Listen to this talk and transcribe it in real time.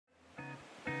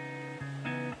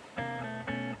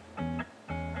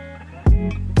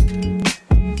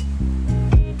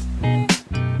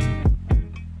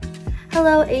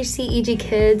Hello HCEG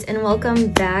kids, and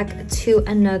welcome back to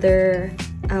another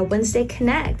Wednesday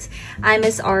Connect. I'm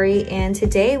Miss Ari, and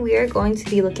today we are going to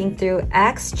be looking through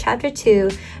Acts chapter 2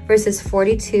 verses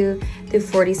 42 through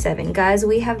 47. Guys,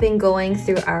 we have been going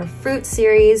through our fruit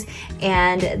series,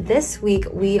 and this week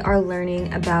we are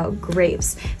learning about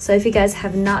grapes. So if you guys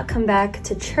have not come back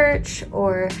to church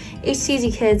or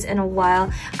HCEG kids in a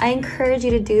while, I encourage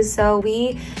you to do so.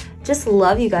 We just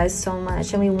love you guys so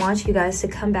much, and we want you guys to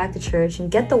come back to church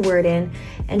and get the word in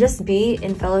and just be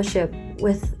in fellowship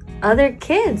with other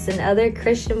kids and other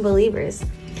Christian believers.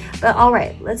 But all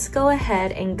right, let's go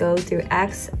ahead and go through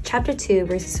Acts chapter 2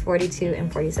 verses 42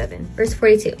 and 47. Verse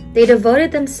 42, they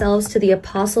devoted themselves to the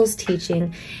apostles'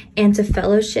 teaching and to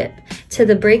fellowship, to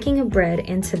the breaking of bread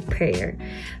and to prayer.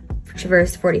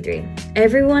 Verse 43,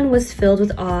 everyone was filled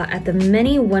with awe at the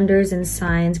many wonders and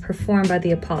signs performed by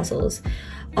the apostles.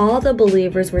 All the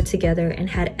believers were together and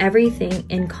had everything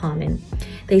in common.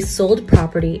 They sold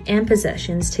property and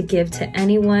possessions to give to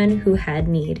anyone who had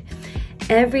need.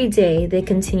 Every day they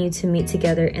continued to meet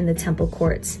together in the temple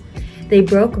courts. They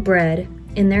broke bread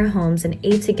in their homes and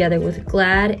ate together with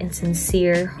glad and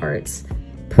sincere hearts,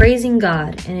 praising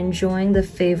God and enjoying the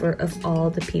favor of all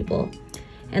the people.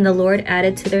 And the Lord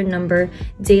added to their number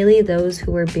daily those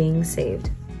who were being saved.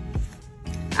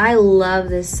 I love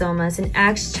this so much. In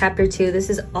Acts chapter 2, this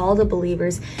is all the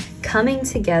believers coming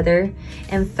together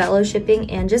and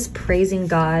fellowshipping and just praising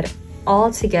God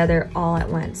all together all at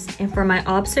once. And for my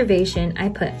observation, I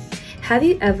put, have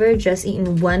you ever just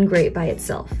eaten one grape by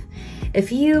itself?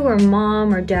 If you or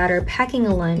mom or dad are packing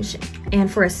a lunch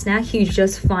and for a snack you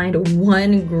just find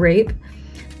one grape,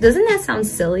 doesn't that sound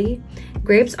silly?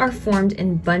 Grapes are formed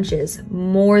in bunches,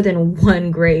 more than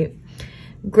one grape.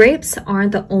 Grapes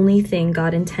aren't the only thing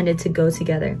God intended to go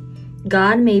together.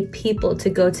 God made people to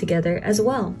go together as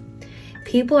well.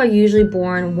 People are usually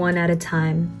born one at a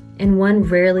time, and one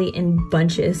rarely in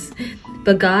bunches.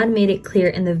 But God made it clear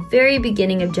in the very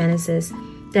beginning of Genesis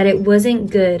that it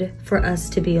wasn't good for us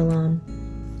to be alone.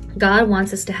 God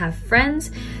wants us to have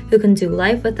friends who can do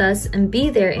life with us and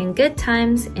be there in good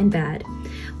times and bad.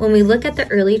 When we look at the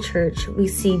early church, we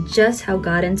see just how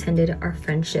God intended our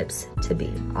friendships to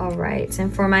be. All right,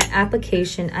 and for my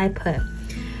application, I put,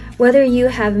 whether you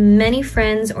have many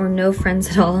friends or no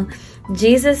friends at all,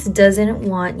 Jesus doesn't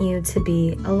want you to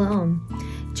be alone.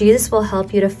 Jesus will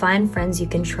help you to find friends you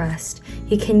can trust.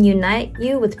 He can unite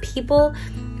you with people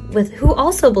who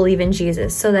also believe in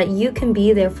Jesus so that you can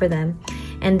be there for them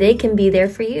and they can be there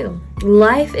for you.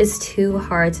 Life is too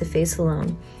hard to face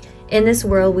alone. In this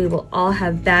world, we will all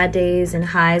have bad days and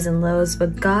highs and lows,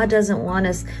 but God doesn't want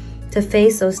us to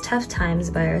face those tough times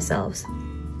by ourselves.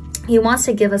 He wants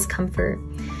to give us comfort.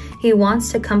 He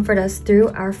wants to comfort us through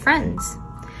our friends.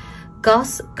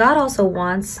 God also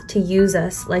wants to use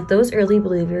us, like those early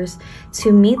believers,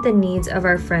 to meet the needs of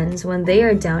our friends when they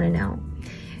are down and out.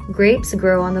 Grapes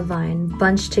grow on the vine,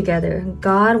 bunched together.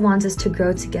 God wants us to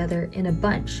grow together in a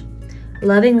bunch,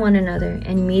 loving one another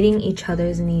and meeting each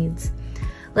other's needs.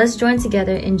 Let's join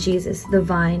together in Jesus, the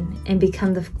vine, and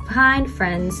become the kind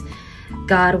friends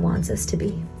God wants us to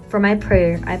be. For my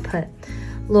prayer, I put,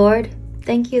 Lord,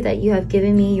 thank you that you have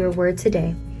given me your word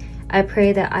today. I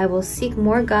pray that I will seek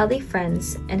more godly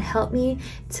friends and help me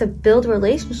to build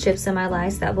relationships in my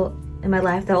life that will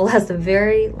last a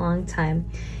very long time.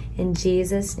 In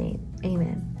Jesus' name,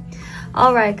 amen.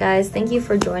 All right, guys, thank you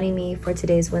for joining me for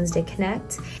today's Wednesday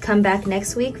Connect. Come back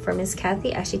next week for Miss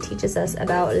Kathy as she teaches us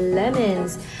about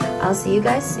lemons. I'll see you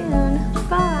guys soon.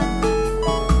 Bye.